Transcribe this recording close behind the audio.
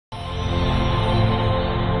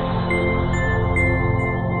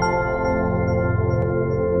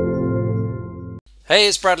Hey,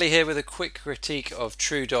 it's Bradley here with a quick critique of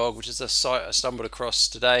TrueDog, which is a site I stumbled across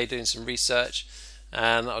today doing some research,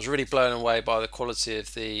 and I was really blown away by the quality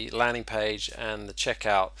of the landing page and the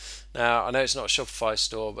checkout. Now, I know it's not a Shopify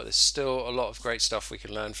store, but there's still a lot of great stuff we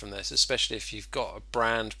can learn from this, especially if you've got a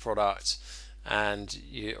brand product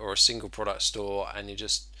or a single product store and you're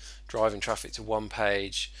just driving traffic to one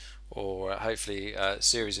page, or hopefully a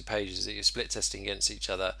series of pages that you're split testing against each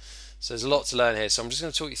other. So there's a lot to learn here, so I'm just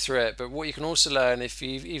going to talk you through it. But what you can also learn,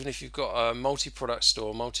 even if you've got a multi-product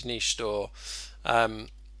store, multi-niche store,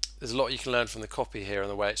 there's a lot you can learn from the copy here and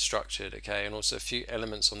the way it's structured, okay, and also a few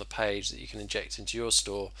elements on the page that you can inject into your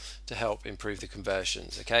store to help improve the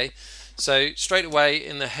conversions, okay. So straight away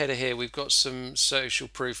in the header here, we've got some social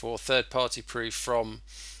proof or third-party proof from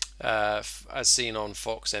as seen on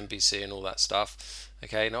Fox, NBC, and all that stuff.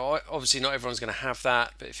 Okay, now obviously not everyone's going to have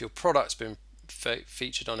that, but if your product's been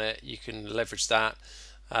featured on it, you can leverage that,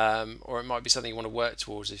 or it might be something you want to work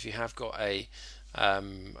towards if you have got a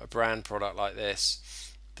brand product like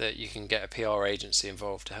this, that you can get a PR agency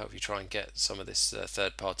involved to help you try and get some of this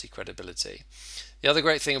third-party credibility. The other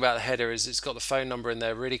great thing about the header is it's got the phone number in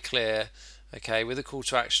there really clear, okay, with a call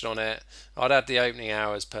to action on it. I'd add the opening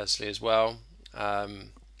hours personally as well,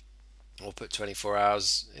 or put 24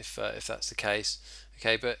 hours if that's the case.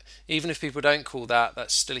 Okay, but even if people don't call that,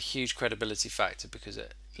 that's still a huge credibility factor, because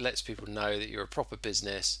it lets people know that you're a proper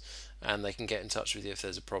business and they can get in touch with you if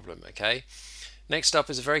there's a problem. Okay, next up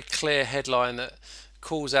is a very clear headline that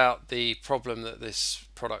calls out the problem that this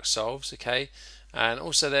product solves. Okay, and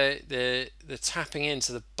also they're tapping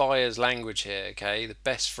into the buyer's language here. Okay, the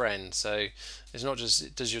best friend. So it's not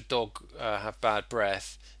just does your dog have bad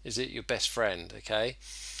breath, is it your best friend? Okay,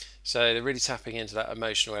 so they're really tapping into that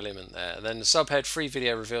emotional element there. And then the subhead, free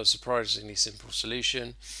video reveals surprisingly simple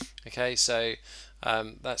solution. Okay, so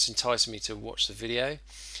that's enticing me to watch the video.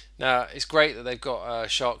 Now, it's great that they've got a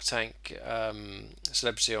Shark Tank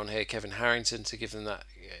celebrity on here, Kevin Harrington, to give them that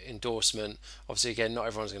endorsement. Obviously, again, not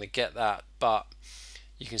everyone's going to get that, but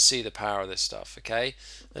you can see the power of this stuff. Okay,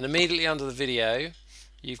 and immediately under the video,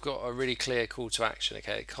 you've got a really clear call to action.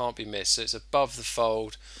 Okay, it can't be missed. So it's above the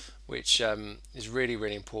fold, which is really,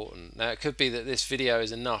 really important. Now, it could be that this video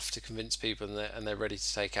is enough to convince people and they're ready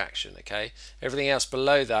to take action. Okay, everything else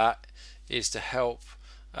below that is to help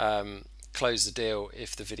close the deal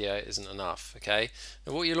if the video isn't enough. Okay,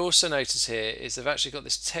 now what you'll also notice here is they've actually got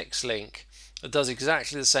this text link that does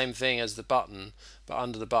exactly the same thing as the button, but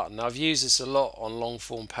under the button. Now, I've used this a lot on long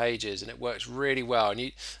form pages and it works really well, and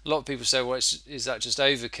a lot of people say, well, is that just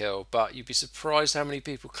overkill? But you'd be surprised how many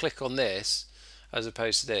people click on this as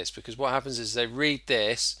opposed to this, because what happens is they read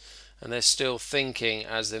this and they're still thinking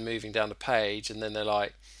as they're moving down the page, and then they're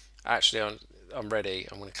like, actually I'm ready,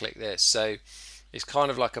 I'm going to click this. So it's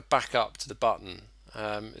kind of like a backup to the button.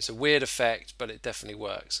 It's a weird effect, but it definitely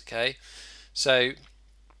works. Okay, so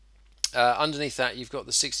underneath that you've got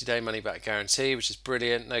the 60-day money-back guarantee, which is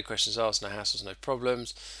brilliant. No questions asked, no hassles, no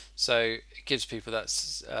problems. So it gives people that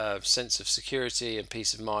sense of security and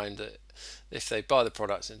peace of mind that if they buy the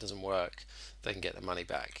product and it doesn't work, they can get the money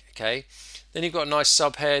back. Okay, then you've got a nice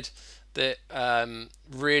subhead that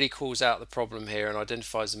really calls out the problem here and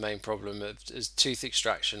identifies the main problem as tooth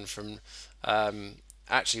extraction from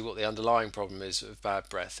actually what the underlying problem is of bad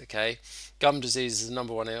breath. Okay, gum disease is the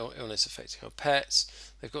 #1 illness affecting our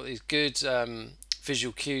pets. They've got these good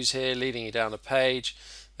visual cues here leading you down the page.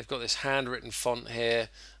 They've got this handwritten font here,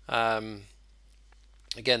 again,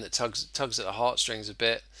 that tugs at the heartstrings a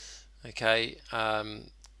bit. Okay,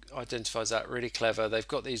 identifies that, really clever. They've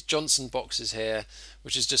got these Johnson boxes here,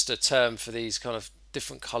 which is just a term for these kind of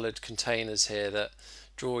different colored containers here that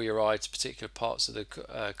draw your eye to particular parts of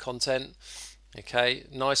the content. Okay,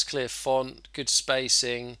 nice clear font, good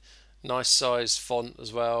spacing, nice sized font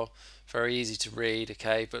as well, very easy to read.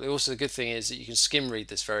 Okay, but also the good thing is that you can skim read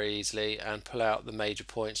this very easily and pull out the major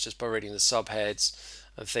points just by reading the subheads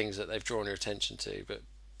and things that they've drawn your attention to. But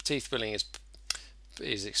teeth pulling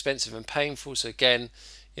is expensive and painful, so again,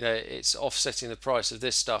 you know, it's offsetting the price of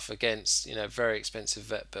this stuff against, you know, very expensive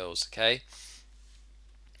vet bills. Okay,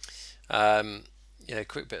 you know,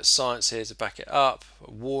 quick bit of science here to back it up. A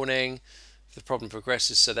warning if the problem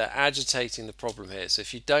progresses, so they're agitating the problem here. So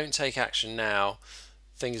if you don't take action now,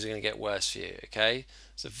 things are going to get worse for you. Okay,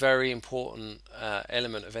 it's a very important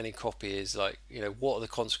element of any copy is, like, you know, what are the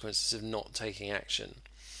consequences of not taking action.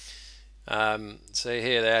 So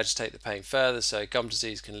here they agitate the pain further. So gum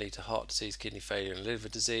disease can lead to heart disease, kidney failure, and liver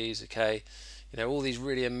disease. Okay, you know, all these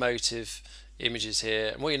really emotive images here.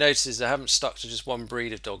 And what you notice is they haven't stuck to just one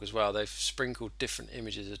breed of dog as well. They've sprinkled different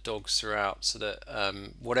images of dogs throughout, so that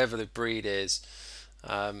whatever the breed is,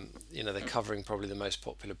 They're covering probably the most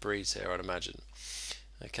popular breeds here, I'd imagine.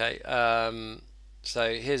 Okay,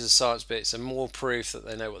 so here's a science bit, so more proof that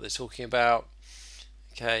they know what they're talking about.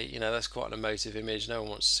 Okay, that's quite an emotive image. No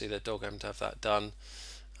one wants to see their dog having to have that done.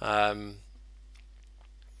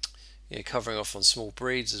 Covering off on small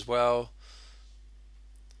breeds as well.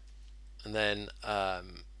 And then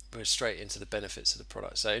we're straight into the benefits of the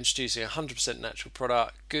product. So introducing a 100% natural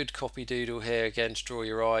product, good copy doodle here again to draw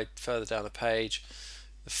your eye further down the page.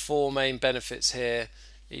 The 4 main benefits here,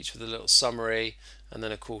 each with a little summary, and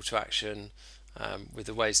then a call to action with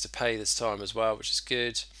the ways to pay this time as well, which is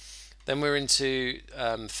good. Then we're into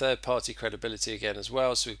third-party credibility again as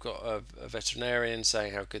well. So we've got a veterinarian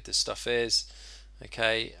saying how good this stuff is.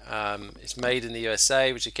 Okay, it's made in the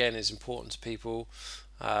USA, which again is important to people.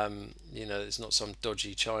 It's not some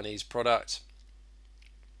dodgy Chinese product.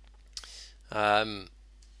 Then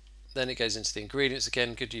it goes into the ingredients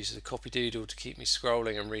again. Good use of the copy doodle to keep me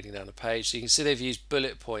scrolling and reading down the page. So you can see they've used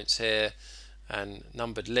bullet points here and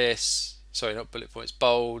numbered lists. Sorry, not bullet points,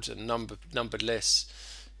 bold and numbered lists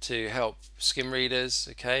to help skim readers.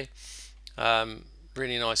 Okay,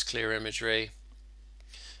 really nice clear imagery.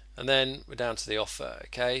 And then we're down to the offer.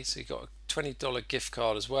 Okay, so you've got a $20 gift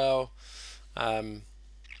card as well. It's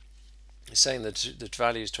saying that the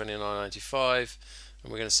value is $29.95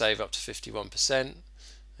 and we're going to save up to 51%.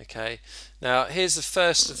 Okay, now here's the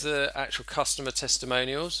first of the actual customer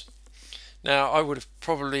testimonials. Now I would have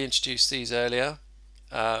probably introduced these earlier.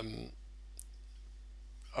 They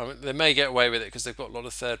may get away with it because they've got a lot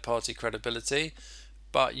of third-party credibility,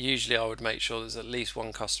 but usually I would make sure there's at least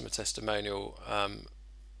one customer testimonial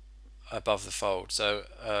above the fold, so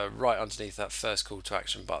right underneath that first call to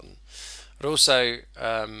action button. I'd also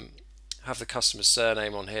have the customer's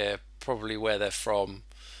surname on here, probably where they're from,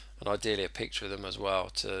 and ideally a picture of them as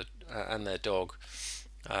well, and their dog,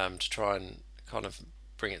 to try and kind of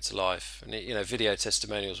bring it to life. And video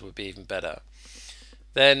testimonials would be even better.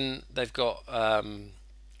 Then they've got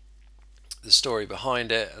the story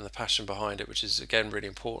behind it and the passion behind it, which is again really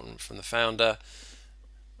important from the founder,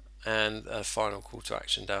 and a final call to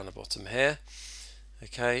action down the bottom here.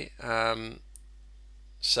 Okay,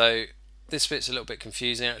 so this bit's a little bit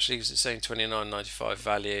confusing actually, because it's saying $29.95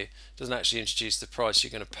 value. It doesn't actually introduce the price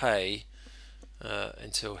you're going to pay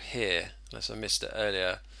until here, unless I missed it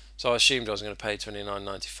earlier. So I assumed I was going to pay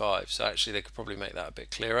 $29.95, so actually they could probably make that a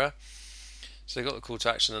bit clearer. So they've got the call to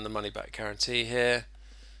action and the money back guarantee here.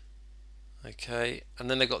 Okay, and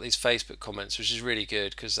then they've got these Facebook comments, which is really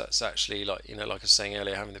good because that's actually like I was saying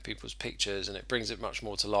earlier, having the people's pictures, and it brings it much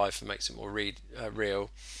more to life and makes it more real.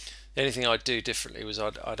 The only thing I'd do differently was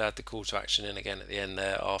I'd add the call to action in again at the end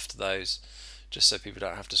there after those, just so people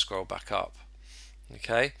don't have to scroll back up.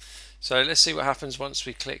 Okay, so let's see what happens once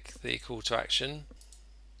we click the call to action.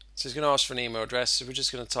 So it's going to ask for an email address, so we're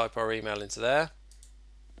just going to type our email into there.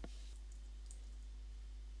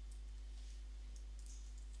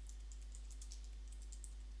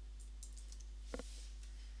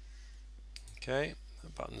 Okay, the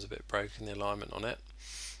button's a bit broken, the alignment on it.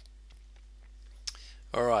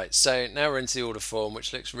 Alright, so now we're into the order form,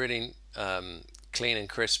 which looks really clean and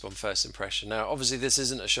crisp on first impression. Now obviously this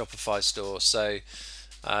isn't a Shopify store, so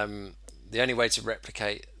the only way to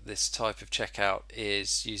replicate this type of checkout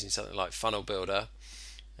is using something like Funnel Builder.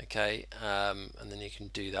 Okay, and then you can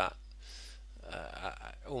do that,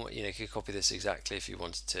 you can copy this exactly if you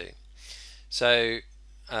wanted to. So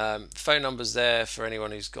phone numbers there for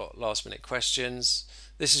anyone who's got last minute questions.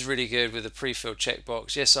 This is really good with a pre-filled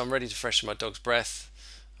checkbox. Yes, I'm ready to freshen my dog's breath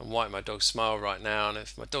and whiten my dog's smile right now, and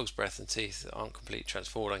if my dog's breath and teeth aren't completely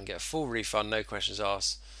transformed, I can get a full refund, no questions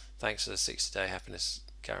asked, thanks for the 60-day happiness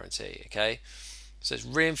guarantee. Okay, so it's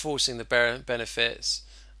reinforcing the benefits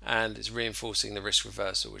and it's reinforcing the risk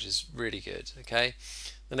reversal, which is really good. Okay,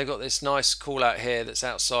 then I've got this nice call out here that's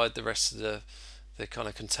outside the rest of the kind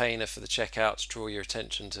of container for the checkout to draw your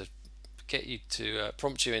attention, to get you to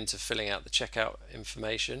prompt you into filling out the checkout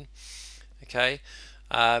information. Okay,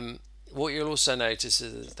 what you'll also notice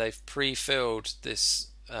is that they've pre-filled this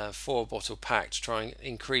 4-bottle pack to try and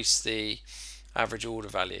increase the average order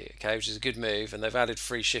value, okay, which is a good move, and they've added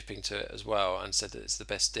free shipping to it as well and said that it's the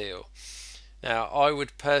best deal. Now I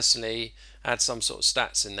would personally add some sort of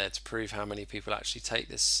stats in there to prove how many people actually take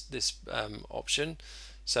this option.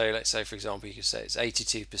 So let's say, for example, you could say it's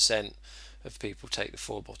 82% of people take the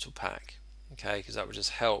 4-bottle pack, okay, because that would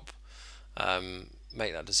just help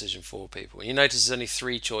make that decision for people. And you notice there's only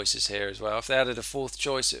 3 choices here as well. If they added a 4th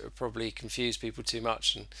choice, it would probably confuse people too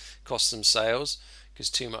much and cost them sales, because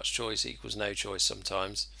too much choice equals no choice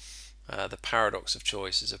sometimes. The paradox of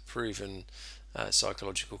choice is a proven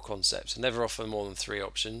psychological concept. So never offer more than 3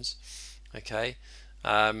 options. Okay,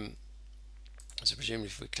 So presumably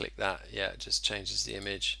if we click that, yeah, it just changes the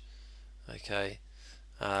image. Okay,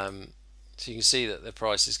 so you can see that the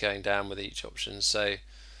price is going down with each option. So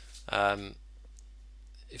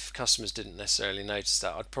if customers didn't necessarily notice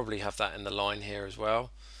that, I'd probably have that in the line here as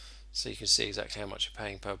well, so you can see exactly how much you're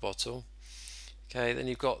paying per bottle. Okay, then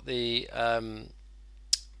you've got the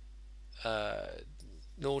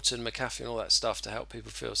Norton, McAfee and all that stuff to help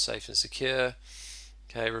people feel safe and secure.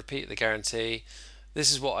 Okay, repeat the guarantee.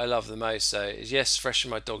 This is what I love the most, so is yes, freshen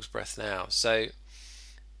my dog's breath now. So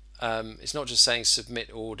it's not just saying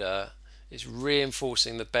submit order, it's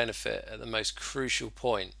reinforcing the benefit at the most crucial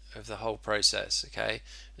point of the whole process. Okay,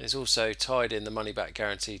 and it's also tied in the money back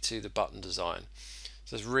guarantee to the button design.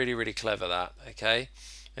 So it's really, really clever, that. Okay,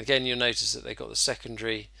 again, you'll notice that they've got the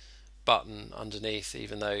secondary button underneath,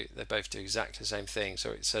 even though they both do exactly the same thing.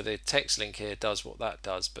 So the text link here does what that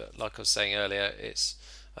does, but like I was saying earlier, it's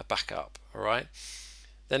a backup. All right,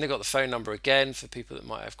 then they've got the phone number again for people that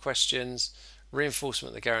might have questions,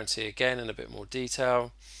 reinforcement of the guarantee again in a bit more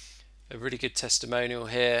detail, a really good testimonial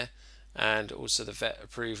here, and also the vet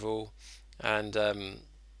approval, and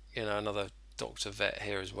another doctor vet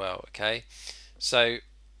here as well. Okay, so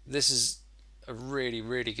this is a really,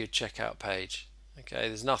 really good checkout page. Okay,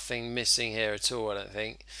 there's nothing missing here at all, I don't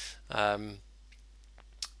think. I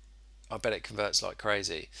bet it converts like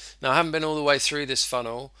crazy. Now, I haven't been all the way through this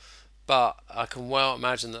funnel, but I can well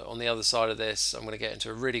imagine that on the other side of this, I'm going to get into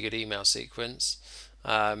a really good email sequence.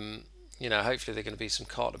 Hopefully there's going to be some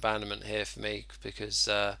cart abandonment here for me, because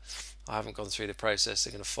I haven't gone through the process.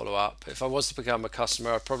 They're going to follow up. If I was to become a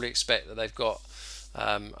customer, I'd probably expect that they've got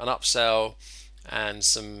an upsell and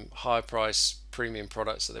some high price premium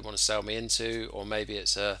products that they want to sell me into, or maybe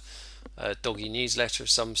it's a doggy newsletter of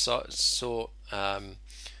some sort,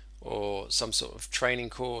 or some sort of training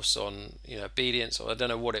course on obedience, or I don't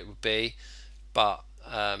know what it would be, but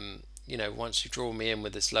once you draw me in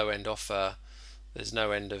with this low end offer, there's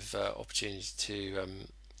no end of opportunity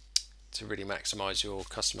to really maximize your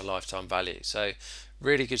customer lifetime value. So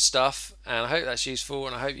really good stuff, and I hope that's useful,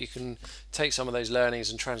 and I hope you can take some of those learnings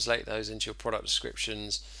and translate those into your product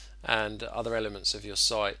descriptions and other elements of your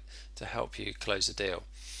site to help you close the deal.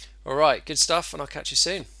 All right, good stuff, and I'll catch you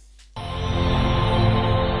soon.